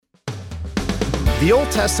The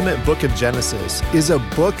Old Testament book of Genesis is a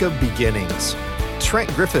book of beginnings.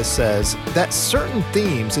 Trent Griffith says that certain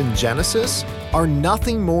themes in Genesis are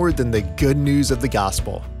nothing more than the good news of the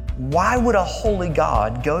gospel. Why would a holy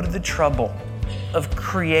God go to the trouble of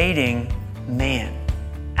creating man?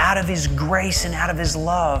 Out of His grace and out of His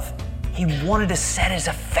love, He wanted to set His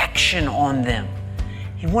affection on them.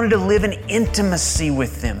 He wanted to live in intimacy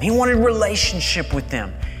with them. He wanted relationship with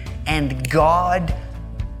them. And God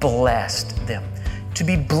blessed them. To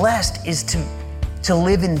be blessed is to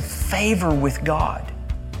live in favor with God.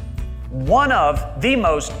 One of the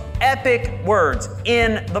most epic words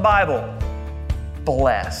in the Bible,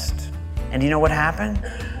 blessed. And you know what happened?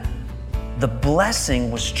 The blessing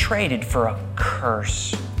was traded for a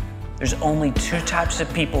curse. There's only two types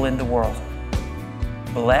of people in the world,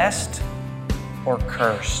 blessed or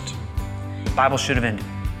cursed. The Bible should have ended,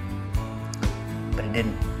 but it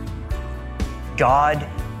didn't. God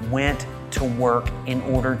went to work in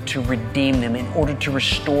order to redeem them, in order to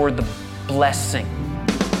restore the blessing.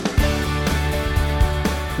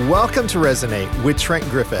 Welcome to Resonate with Trent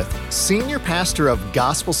Griffith, Senior Pastor of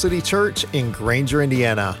Gospel City Church in Granger,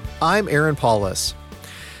 Indiana. I'm Aaron Paulus.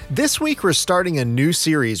 This week we're starting a new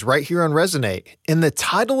series right here on Resonate, and the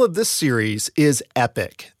title of this series is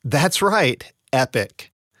Epic. That's right,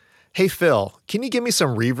 Epic. Hey Phil, can you give me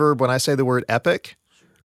some reverb when I say the word epic?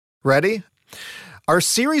 Ready? Our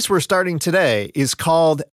series we're starting today is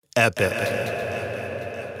called Epic.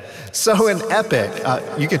 So an epic,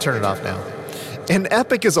 you can turn it off now. An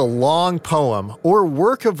epic is a long poem or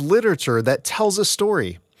work of literature that tells a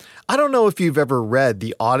story. I don't know if you've ever read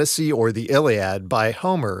the Odyssey or the Iliad by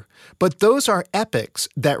Homer, but those are epics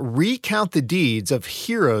that recount the deeds of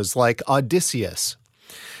heroes like Odysseus.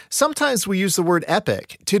 Sometimes we use the word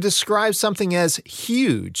epic to describe something as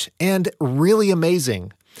huge and really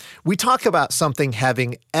amazing. We talk about something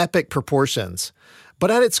having epic proportions, but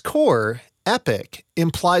at its core, epic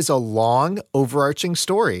implies a long, overarching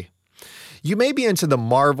story. You may be into the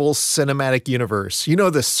Marvel Cinematic Universe, the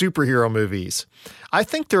superhero movies. I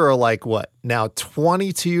think there are now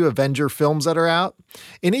 22 Avenger films that are out.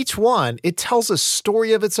 In each one, it tells a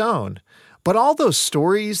story of its own. But all those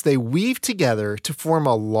stories, they weave together to form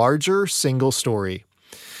a larger single story.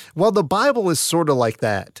 Well, the Bible is sort of like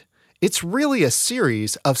that. It's really a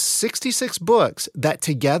series of 66 books that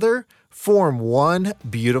together form one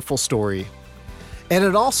beautiful story. And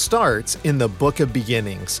it all starts in the book of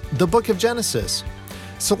beginnings, the book of Genesis.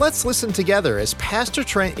 So let's listen together as Pastor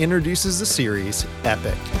Trent introduces the series,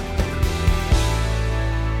 Epic.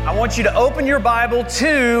 I want you to open your Bible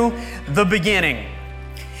to the beginning.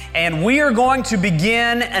 And we are going to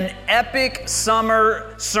begin an epic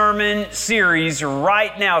summer sermon series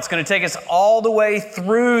right now. It's going to take us all the way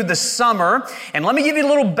through the summer. And let me give you a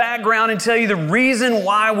little background and tell you the reason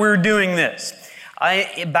why we're doing this.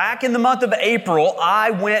 Back in the month of April,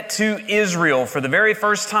 I went to Israel for the very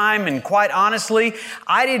first time, and quite honestly,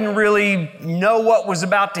 I didn't really know what was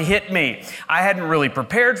about to hit me. I hadn't really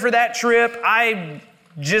prepared for that trip. I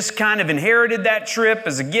just kind of inherited that trip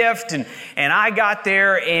as a gift, and I got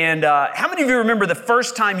there, and how many of you remember the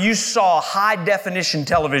first time you saw high-definition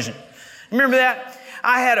television? Remember that?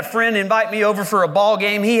 I had a friend invite me over for a ball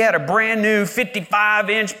game. He had a brand new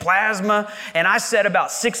 55-inch plasma, and I sat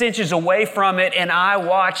about 6 inches away from it, and I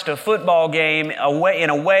watched a football game in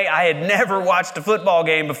a way I had never watched a football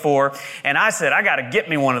game before. And I said, I got to get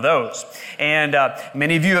me one of those. And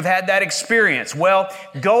many of you have had that experience. Well,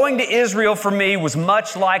 going to Israel for me was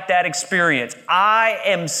much like that experience. I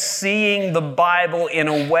am seeing the Bible in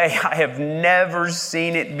a way I have never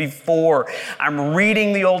seen it before. I'm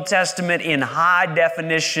reading the Old Testament in high definition,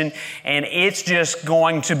 and it's just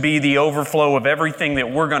going to be the overflow of everything that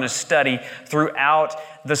we're going to study throughout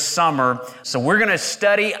the summer. So we're going to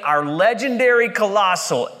study our legendary,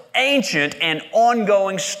 colossal, ancient, and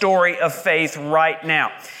ongoing story of faith right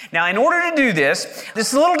now. Now, in order to do this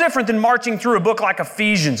is a little different than marching through a book like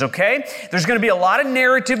Ephesians, okay? There's going to be a lot of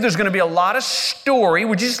narrative. There's going to be a lot of story.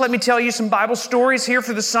 Would you just let me tell you some Bible stories here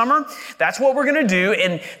for the summer? That's what we're going to do.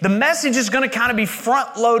 And the message is going to kind of be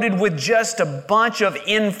front-loaded with just a bunch of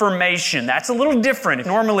information. That's a little different.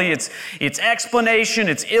 Normally, it's explanation,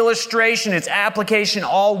 it's illustration, it's application,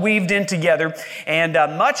 all weaved in together. And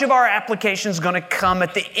much of our application is going to come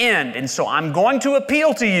at the end. And so I'm going to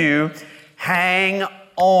appeal to you, hang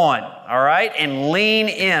on, all right? And lean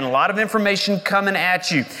in. A lot of information coming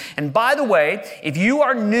at you. And by the way, if you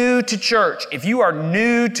are new to church, if you are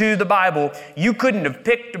new to the Bible, you couldn't have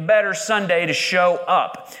picked a better Sunday to show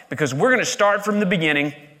up, because we're going to start from the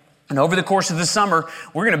beginning. And over the course of the summer,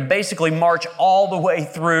 we're going to basically march all the way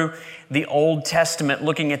through the Old Testament,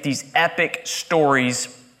 looking at these epic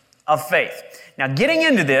stories of faith. Now, getting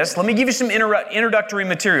into this, let me give you some introductory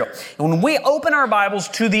material. When we open our Bibles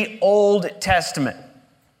to the Old Testament,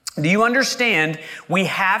 do you understand we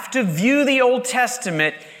have to view the Old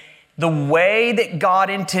Testament the way that God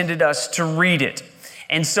intended us to read it?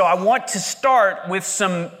 And so I want to start with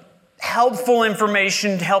some helpful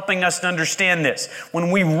information helping us to understand this.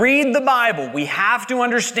 When we read the Bible, we have to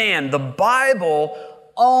understand the Bible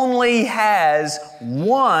only has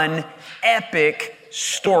one epic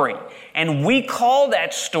story. And we call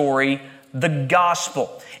that story the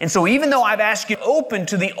gospel. And so even though I've asked you to open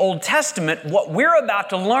to the Old Testament, what we're about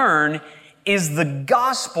to learn is the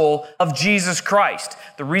gospel of Jesus Christ.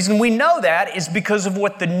 The reason we know that is because of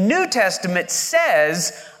what the New Testament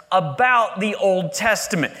says about the Old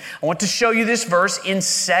Testament. I want to show you this verse in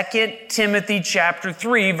 2 Timothy chapter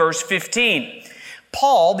 3, verse 15.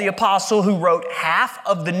 Paul, the apostle who wrote half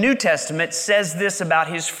of the New Testament, says this about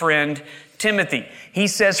his friend Timothy. He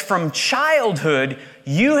says, "From childhood,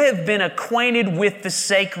 you have been acquainted with the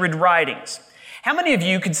sacred writings." How many of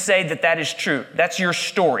you could say that that is true? That's your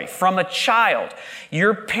story. From a child,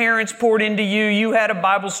 your parents poured into you. You had a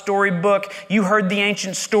Bible story book. You heard the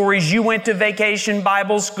ancient stories. You went to vacation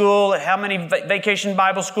Bible school. How many vacation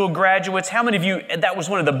Bible school graduates? How many of you, that was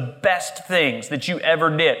one of the best things that you ever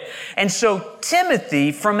did? And so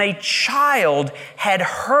Timothy, from a child, had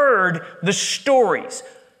heard the stories,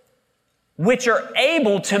 which are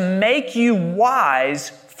able to make you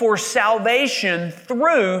wise for salvation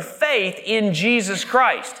through faith in Jesus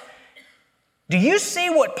Christ. Do you see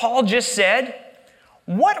what Paul just said?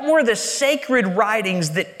 What were the sacred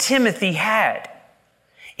writings that Timothy had?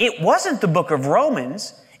 It wasn't the book of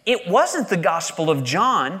Romans. It wasn't the Gospel of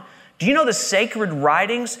John. Do you know the sacred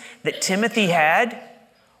writings that Timothy had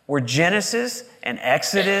were Genesis and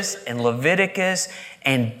Exodus and Leviticus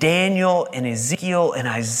and Daniel and Ezekiel and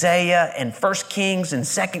Isaiah and 1 Kings and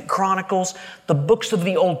 2 Chronicles, the books of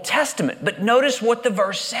the Old Testament. But notice what the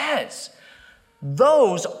verse says.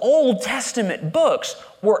 Those Old Testament books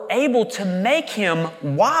were able to make him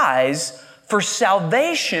wise for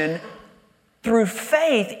salvation through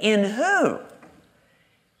faith in who?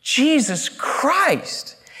 Jesus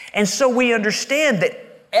Christ. And so we understand that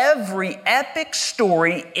every epic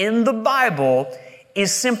story in the Bible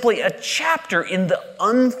is simply a chapter in the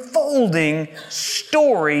unfolding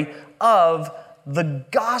story of the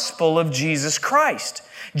gospel of Jesus Christ.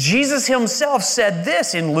 Jesus himself said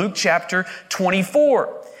this in Luke chapter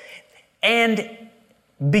 24. And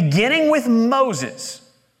beginning with Moses,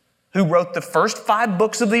 who wrote the first 5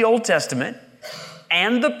 books of the Old Testament,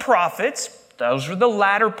 and the prophets, those were the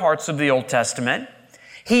latter parts of the Old Testament,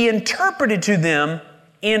 he interpreted to them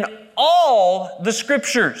in all the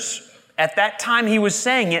scriptures. At that time he was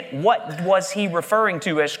saying it, what was he referring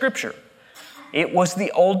to as scripture? It was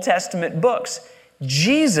the Old Testament books.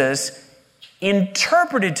 Jesus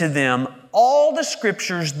interpreted to them all the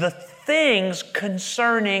scriptures, the things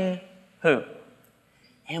concerning who?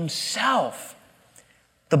 Himself.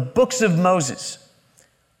 The books of Moses,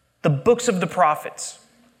 the books of the prophets,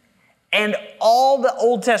 and all the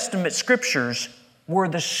Old Testament scriptures were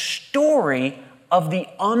the story of the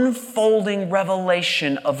unfolding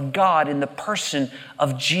revelation of God in the person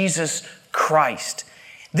of Jesus Christ.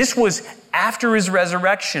 This was after his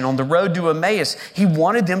resurrection on the road to Emmaus. He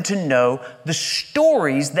wanted them to know the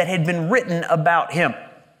stories that had been written about him.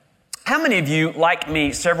 How many of you, like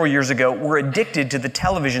me several years ago, were addicted to the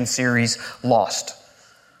television series Lost?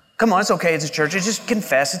 Come on, it's okay, it's a church. Just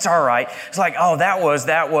confess, it's all right. It's like, oh, that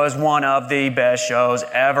was one of the best shows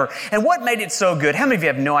ever. And what made it so good? How many of you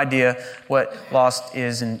have no idea what Lost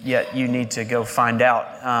is, and yet you need to go find out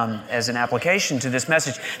as an application to this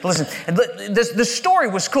message? Listen, the story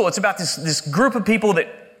was cool. It's about this group of people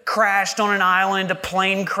that crashed on an island, a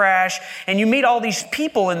plane crash, and you meet all these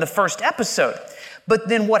people in the first episode. But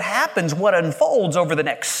then what happens, what unfolds over the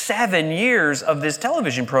next 7 years of this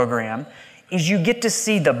television program is you get to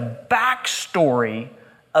see the backstory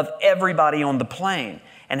of everybody on the plane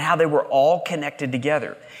and how they were all connected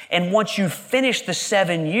together. And once you finish the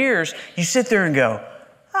 7 years, you sit there and go,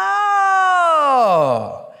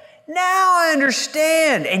 oh, now I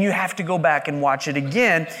understand. And you have to go back and watch it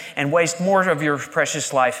again and waste more of your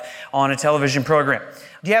precious life on a television program.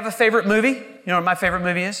 Do you have a favorite movie? You know what my favorite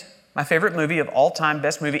movie is? My favorite movie of all time,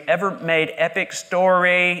 best movie ever made, epic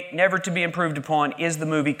story, never to be improved upon, is the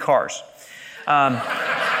movie Cars. Why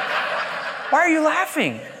are you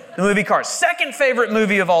laughing? The movie Cars. Second favorite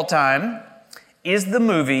movie of all time is the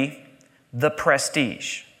movie The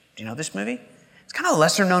Prestige. Do you know this movie? It's kind of a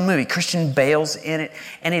lesser known movie. Christian Bale's in it.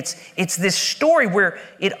 And it's this story where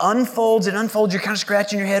it unfolds. You're kind of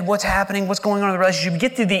scratching your head. What's happening? What's going on in the relationship? You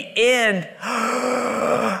get to the end.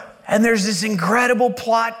 And there's this incredible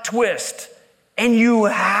plot twist. And you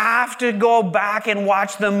have to go back and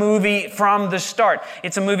watch the movie from the start.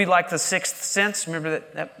 It's a movie like The Sixth Sense. Remember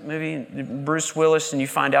that movie? Bruce Willis, and you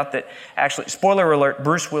find out that actually, spoiler alert,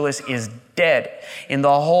 Bruce Willis is dead in the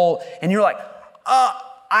whole, and you're like,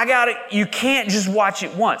 I got it. You can't just watch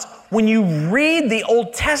it once. When you read the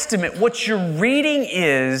Old Testament, what you're reading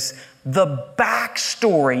is the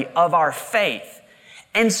backstory of our faith.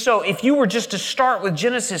 And so if you were just to start with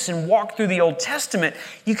Genesis and walk through the Old Testament,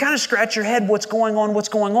 you kind of scratch your head, what's going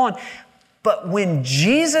on? But when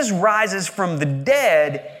Jesus rises from the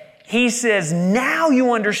dead, he says, now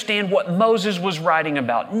you understand what Moses was writing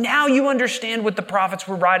about. Now you understand what the prophets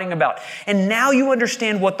were writing about. And now you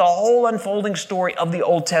understand what the whole unfolding story of the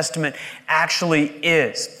Old Testament actually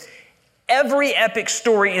is. Every epic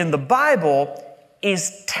story in the Bible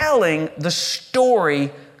is telling the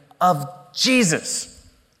story of Jesus.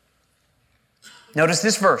 Notice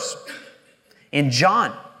this verse. In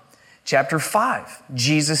John chapter 5,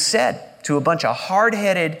 Jesus said to a bunch of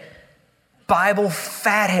hard-headed Bible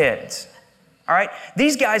fatheads, all right?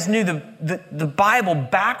 These guys knew the Bible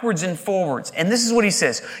backwards and forwards. And this is what he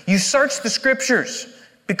says. You search the scriptures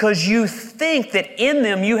because you think that in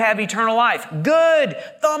them you have eternal life. Good,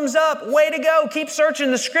 thumbs up, way to go. Keep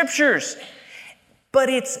searching the scriptures. But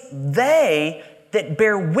it's they that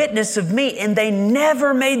bear witness of me, and they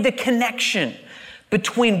never made the connection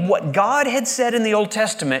between what God had said in the Old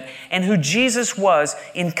Testament and who Jesus was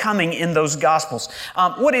in coming in those Gospels.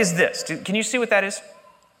 What is this? Can you see what that is?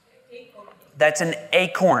 Acorn. That's an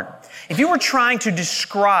acorn. If you were trying to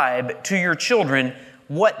describe to your children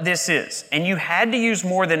what this is, and you had to use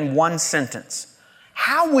more than one sentence,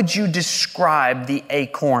 how would you describe the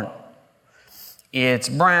acorn? It's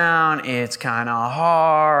brown, it's kind of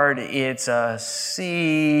hard, it's a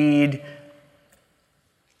seed.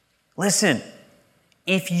 Listen,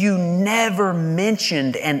 if you never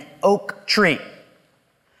mentioned an oak tree,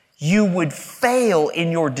 you would fail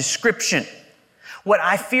in your description. What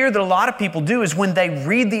I fear that a lot of people do is when they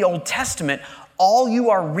read the Old Testament, all you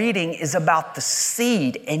are reading is about the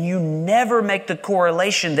seed, and you never make the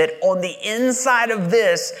correlation that on the inside of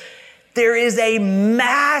this, there is a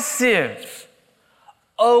massive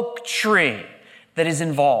oak tree that is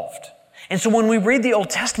involved. And so when we read the Old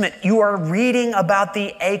Testament, you are reading about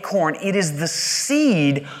the acorn. It is the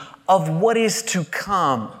seed of what is to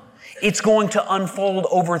come. It's going to unfold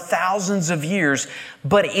over thousands of years,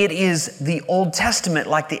 but it is the Old Testament,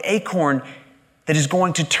 like the acorn, that is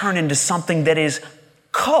going to turn into something that is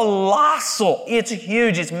colossal. It's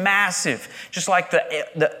huge. It's massive. Just like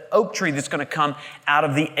the oak tree that's going to come out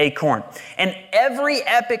of the acorn. And every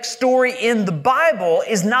epic story in the Bible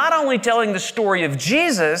is not only telling the story of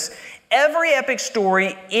Jesus, every epic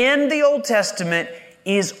story in the Old Testament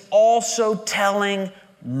is also telling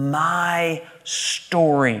my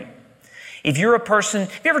story. If you're a person,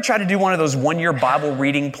 have you ever tried to do one of those one-year Bible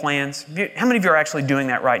reading plans? How many of you are actually doing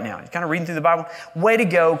that right now? You're kind of reading through the Bible? Way to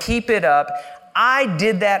go. Keep it up. I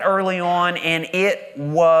did that early on, and it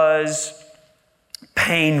was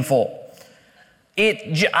painful.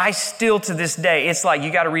 I still, to this day, it's like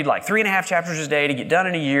you got to read like 3.5 chapters a day to get done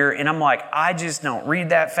in a year. And I'm like, I just don't read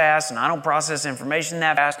that fast, and I don't process information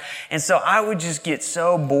that fast. And so I would just get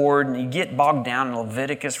so bored, and you get bogged down in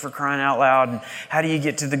Leviticus, for crying out loud. And how do you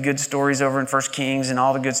get to the good stories over in 1 Kings and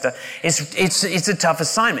all the good stuff? It's a tough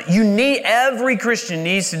assignment. Every Christian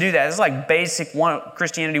needs to do that. It's like basic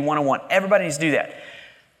Christianity 101. Everybody needs to do that.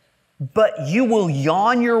 But you will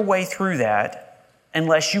yawn your way through that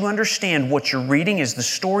unless you understand what you're reading is the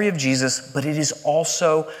story of Jesus, but it is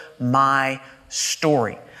also my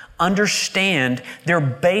story. Understand there are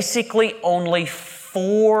basically only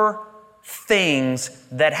 4 things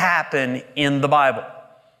that happen in the Bible: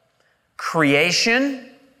 creation,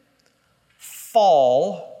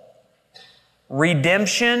 fall,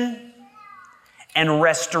 redemption, and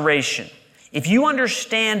restoration. If you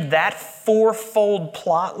understand that 4-fold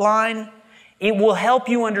plot line, it will help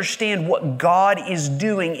you understand what God is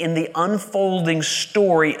doing in the unfolding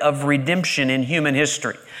story of redemption in human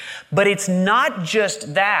history. But it's not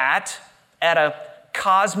just that at a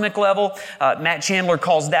cosmic level. Matt Chandler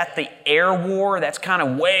calls that the air war. That's kind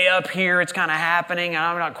of way up here. It's kind of happening.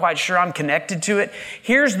 I'm not quite sure I'm connected to it.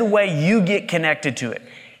 Here's the way you get connected to it.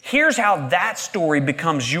 Here's how that story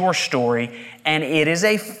becomes your story, and it is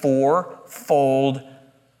a 4-fold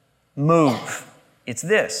move. It's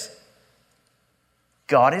this.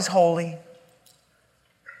 God is holy.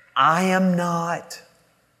 I am not.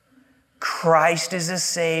 Christ is a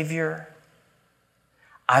Savior.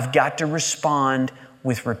 I've got to respond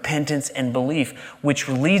with repentance and belief, which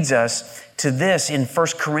leads us to this in 1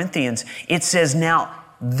 Corinthians. It says, now,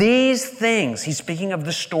 These things, he's speaking of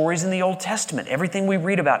the stories in the Old Testament, everything we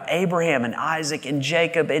read about, Abraham and Isaac and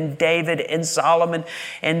Jacob and David and Solomon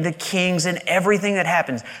and the kings and everything that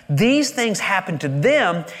happens. These things happened to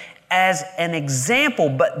them as an example,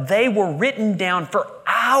 but they were written down for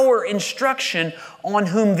our instruction, on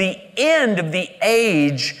whom the end of the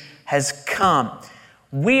age has come.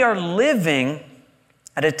 We are living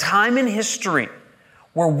at a time in history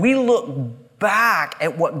where we look back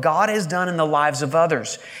at what God has done in the lives of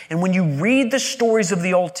others. And when you read the stories of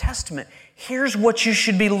the Old Testament, here's what you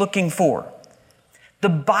should be looking for. The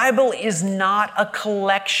Bible is not a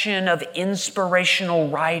collection of inspirational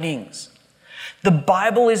writings. The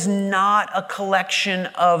Bible is not a collection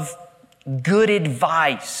of good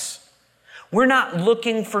advice. We're not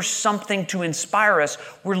looking for something to inspire us.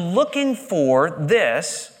 We're looking for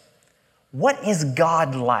this: what is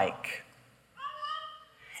God like?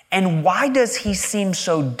 And why does He seem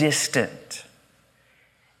so distant?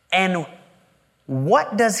 And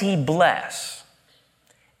what does He bless?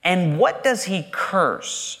 And what does He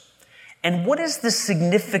curse? And what is the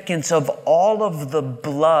significance of all of the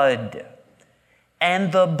blood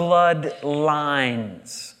and the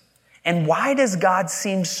bloodlines? And why does God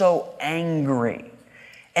seem so angry?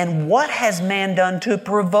 And what has man done to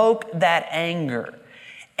provoke that anger?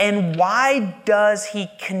 And why does He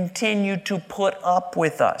continue to put up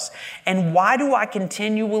with us? And why do I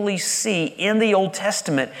continually see in the Old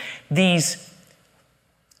Testament these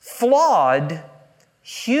flawed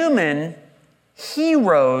human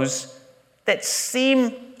heroes that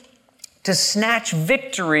seem to snatch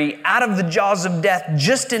victory out of the jaws of death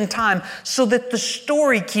just in time, so that the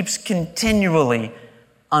story keeps continually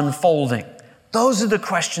unfolding? Those are the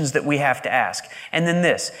questions that we have to ask. And then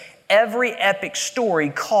this: every epic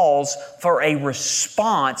story calls for a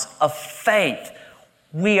response of faith.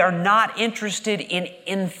 We are not interested in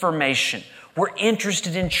information. We're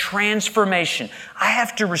interested in transformation. I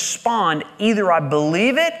have to respond. Either I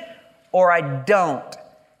believe it or I don't.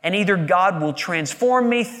 And either God will transform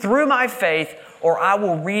me through my faith, or I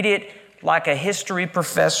will read it like a history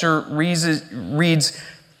professor reads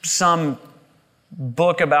some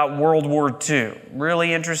book about World War II.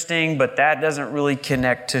 Really interesting, but that doesn't really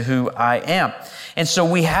connect to who I am. And so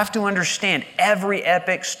we have to understand every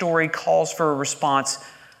epic story calls for a response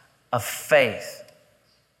of faith.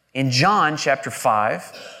 In John chapter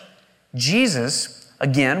 5, Jesus,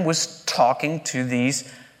 again, was talking to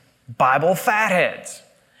these Bible fatheads.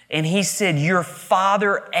 And He said, your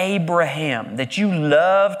father Abraham, that you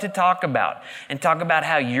love to talk about, and talk about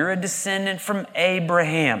how you're a descendant from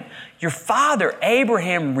Abraham. Your father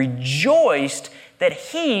Abraham rejoiced that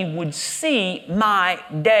he would see my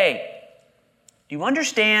day. Do you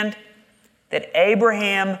understand that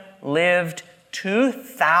Abraham lived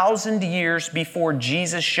 2,000 years before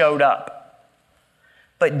Jesus showed up?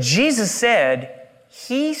 But Jesus said,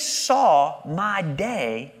 he saw my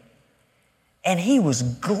day and he was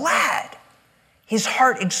glad. His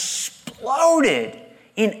heart exploded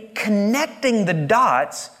in connecting the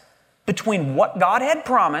dots between what God had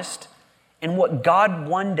promised and what God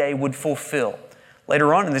one day would fulfill.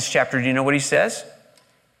 Later on in this chapter, do you know what He says?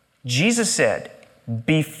 Jesus said,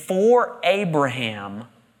 before Abraham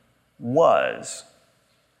was,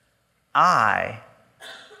 I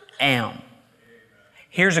am.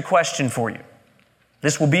 Here's a question for you.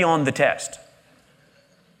 This will be on the test.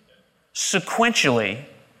 Sequentially,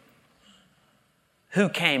 who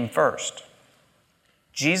came first?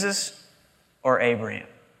 Jesus or Abraham?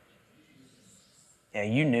 Yeah,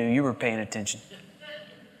 you knew, you were paying attention.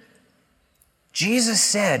 Jesus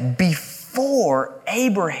said, before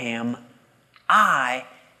Abraham, I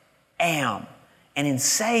am. And in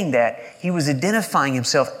saying that, He was identifying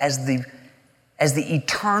Himself as the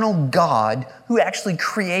eternal God who actually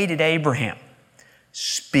created Abraham.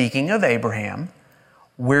 Speaking of Abraham,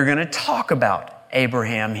 we're going to talk about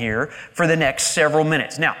Abraham here for the next several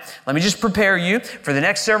minutes. Now, let me just prepare you. For the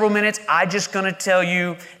next several minutes, I'm just going to tell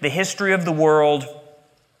you the history of the world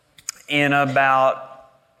in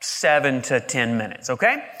about 7 to 10 minutes,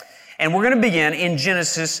 okay? And we're going to begin in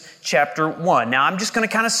Genesis chapter 1. Now, I'm just going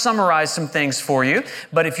to kind of summarize some things for you.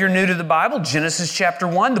 But if you're new to the Bible, Genesis chapter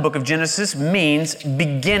 1, the book of Genesis means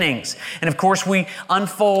beginnings. And of course, we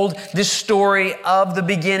unfold this story of the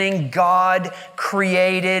beginning. God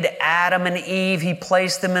created Adam and Eve. He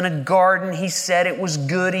placed them in a garden. He said it was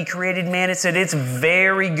good. He created man. It said it's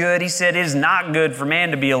very good. He said it is not good for man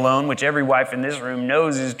to be alone, which every wife in this room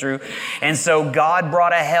knows is true. And so God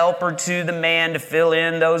brought a helper to the man to fill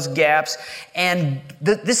in those gaps. And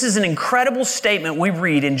this is an incredible statement we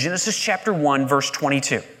read in Genesis chapter 1, verse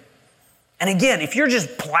 22. And again, if you're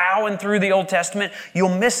just plowing through the Old Testament,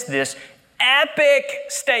 you'll miss this. epic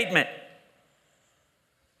statement.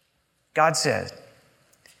 God says,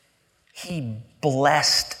 He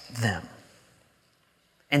blessed them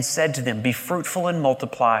and said to them, be fruitful and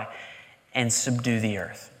multiply and subdue the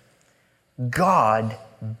earth. God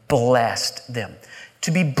blessed them.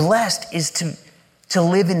 To be blessed is to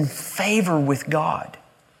live in favor with God.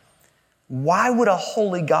 Why would a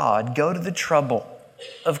holy God go to the trouble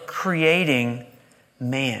of creating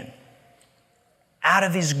man? Out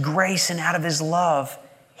of His grace and out of His love,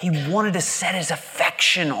 He wanted to set His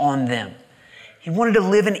affection on them. He wanted to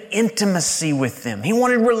live in intimacy with them. He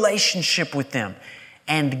wanted relationship with them.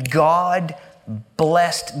 And God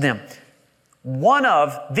blessed them. One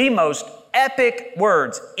of the most epic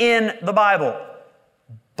words in the Bible,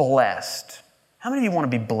 blessed. How many of you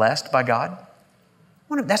want to be blessed by God?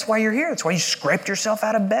 That's why you're here. That's why you scraped yourself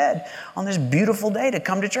out of bed on this beautiful day to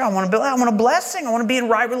come to church. I want a blessing. I want to be in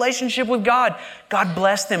right relationship with God. God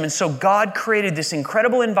blessed them. And so God created this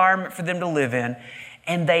incredible environment for them to live in,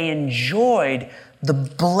 and they enjoyed the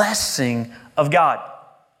blessing of God.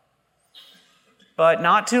 But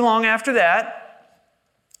not too long after that,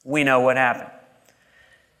 we know what happened.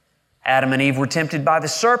 Adam and Eve were tempted by the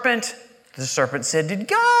serpent. The serpent said, did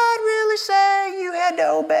God really say you had to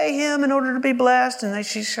obey Him in order to be blessed? And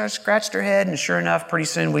she scratched her head, and sure enough, pretty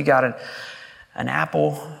soon we got an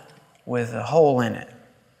apple with a hole in it.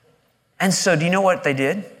 And so do you know what they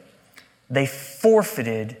did? They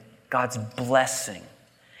forfeited God's blessing.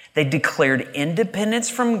 They declared independence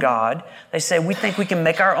from God. They say, we think we can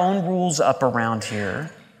make our own rules up around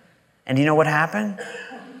here. And do you know what happened?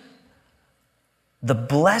 The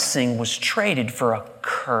blessing was traded for a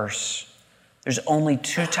curse. There's only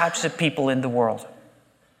two types of people in the world,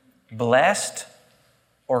 blessed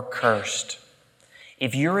or cursed.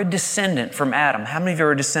 If you're a descendant from Adam, how many of you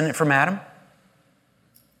are a descendant from Adam?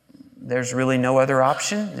 There's really no other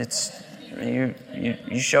option. You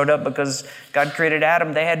showed up because God created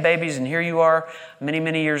Adam, they had babies, and here you are many,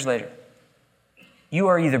 many years later. You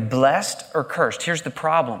are either blessed or cursed. Here's the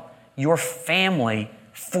problem. Your family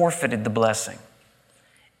forfeited the blessing,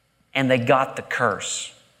 and they got the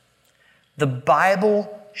curse. The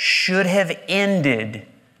Bible should have ended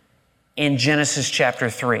in Genesis chapter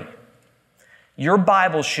 3. Your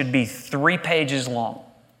Bible should be 3 pages long.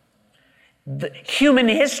 Human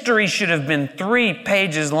history should have been 3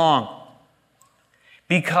 pages long,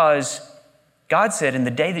 because God said, in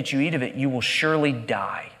the day that you eat of it, you will surely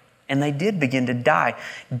die. And they did begin to die.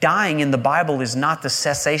 Dying in the Bible is not the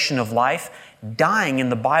cessation of life. Dying in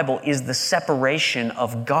the Bible is the separation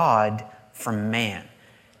of God from man.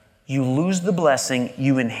 You lose the blessing,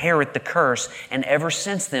 you inherit the curse, and ever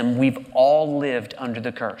since then, we've all lived under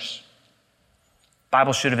the curse.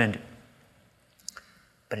 Bible should have ended,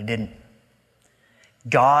 but it didn't.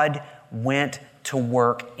 God went to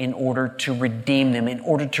work in order to redeem them, in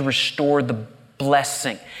order to restore the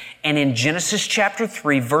blessing. And in Genesis chapter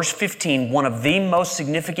 3, verse 15, one of the most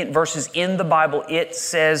significant verses in the Bible, it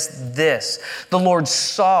says this. The Lord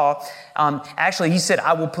saw, He said,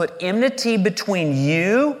 I will put enmity between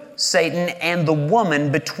you, Satan, and the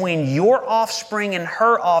woman, between your offspring and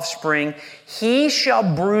her offspring. He shall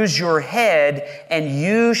bruise your head, and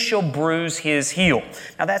you shall bruise his heel.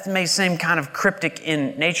 Now that may seem kind of cryptic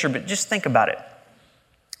in nature, but just think about it.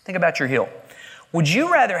 Think about your heel. Would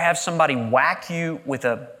you rather have somebody whack you with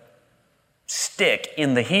a stick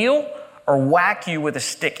in the heel or whack you with a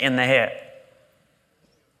stick in the head?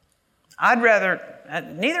 I'd rather,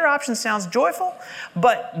 neither option sounds joyful,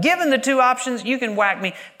 but given the 2 options, you can whack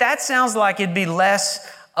me. That sounds like it'd be less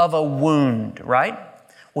of a wound, right?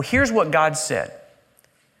 Well, here's what God said.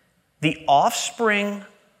 The offspring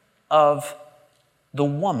of the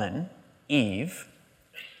woman, Eve,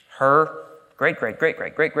 her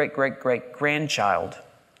great-great-great-great-great-great-great-grandchild,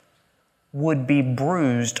 would be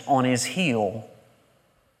bruised on his heel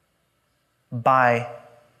by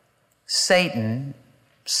Satan,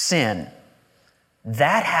 sin.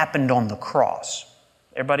 That happened on the cross.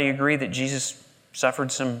 Everybody agree that Jesus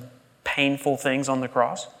suffered some painful things on the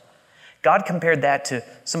cross? God compared that to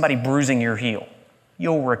somebody bruising your heel.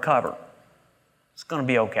 You'll recover. It's going to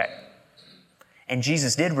be okay. And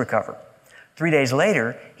Jesus did recover. 3 days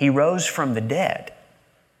later, He rose from the dead.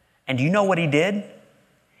 And do you know what He did?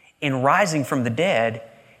 In rising from the dead,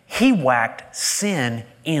 He whacked sin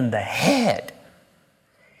in the head.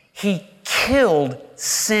 He killed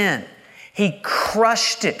sin. He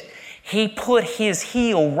crushed it. He put His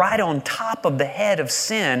heel right on top of the head of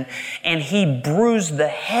sin, and He bruised the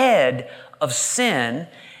head of sin,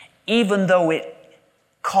 even though it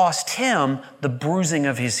cost Him the bruising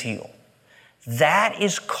of His heel. That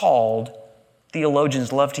is called,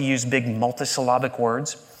 theologians love to use big multisyllabic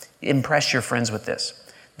words, impress your friends with this.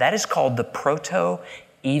 That is called the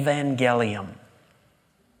Proto-Evangelium.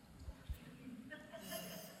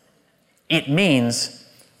 It means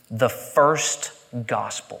the first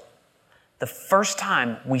gospel. The first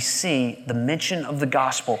time we see the mention of the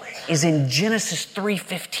gospel is in Genesis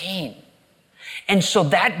 3:15. And so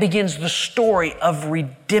that begins the story of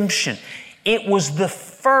redemption. It was the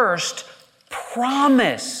first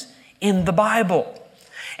promise in the Bible.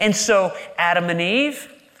 And so Adam and Eve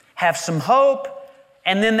have some hope,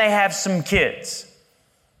 and then they have some kids.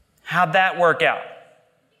 How'd that work out?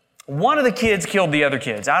 One of the kids killed the other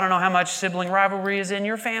kids. I don't know how much sibling rivalry is in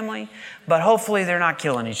your family, but hopefully they're not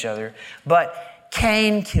killing each other. But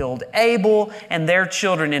Cain killed Abel, and their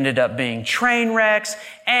children ended up being train wrecks.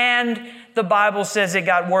 And the Bible says it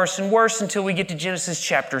got worse and worse until we get to Genesis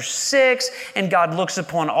chapter 6, and God looks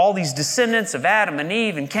upon all these descendants of Adam and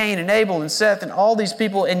Eve and Cain and Abel and Seth and all these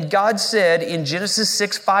people, and God said in Genesis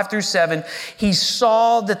 6, 5 through 7, He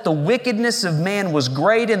saw that the wickedness of man was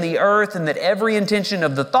great in the earth, and that every intention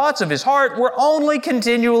of the thoughts of his heart were only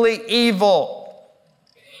continually evil.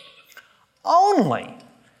 Only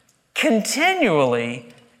continually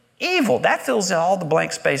evil. That fills all the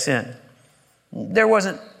blank space in. There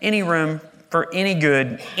wasn't any room for any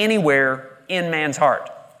good anywhere in man's heart.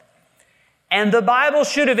 And the Bible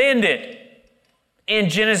should have ended in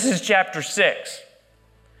Genesis chapter 6.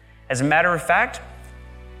 As a matter of fact,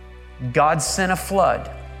 God sent a flood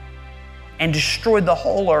and destroyed the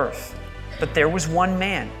whole earth. But there was one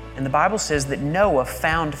man, and the Bible says that Noah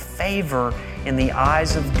found favor in the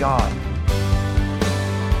eyes of God.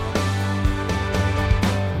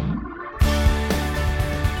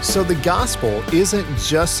 So the gospel isn't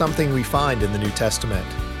just something we find in the New Testament.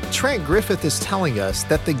 Trent Griffith is telling us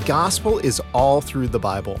that the gospel is all through the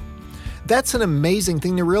Bible. That's an amazing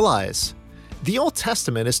thing to realize. The Old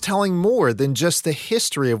Testament is telling more than just the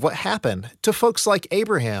history of what happened to folks like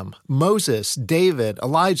Abraham, Moses, David,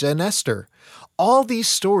 Elijah, and Esther. All these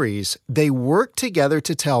stories, they work together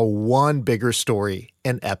to tell one bigger story,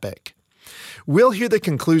 an epic. We'll hear the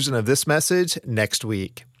conclusion of this message next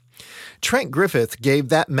week. Trent Griffith gave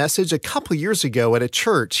that message a couple years ago at a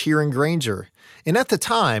church here in Granger, and at the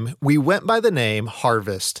time, we went by the name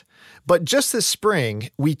Harvest. But just this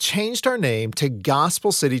spring, we changed our name to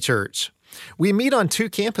Gospel City Church. We meet on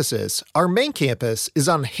 2 campuses. Our main campus is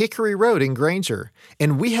on Hickory Road in Granger,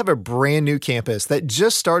 and we have a brand new campus that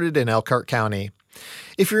just started in Elkhart County.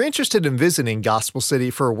 If you're interested in visiting Gospel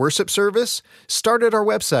City for a worship service, start at our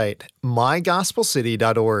website,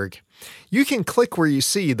 mygospelcity.org. You can click where you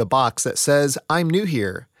see the box that says, I'm new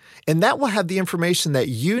here, and that will have the information that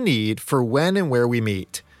you need for when and where we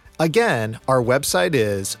meet. Again, our website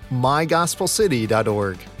is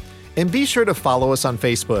mygospelcity.org. And be sure to follow us on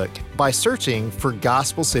Facebook by searching for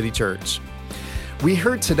Gospel City Church. We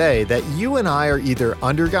heard today that you and I are either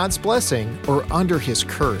under God's blessing or under His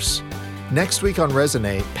curse. Next week on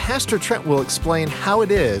Resonate, Pastor Trent will explain how it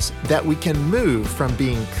is that we can move from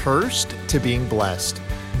being cursed to being blessed.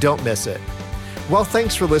 Don't miss it. Well,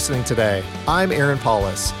 thanks for listening today. I'm Aaron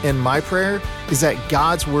Paulus, and my prayer is that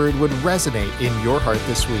God's Word would resonate in your heart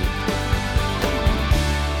this week.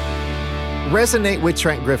 Resonate with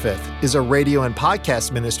Trent Griffith is a radio and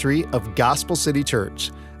podcast ministry of Gospel City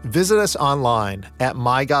Church. Visit us online at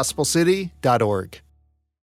mygospelcity.org.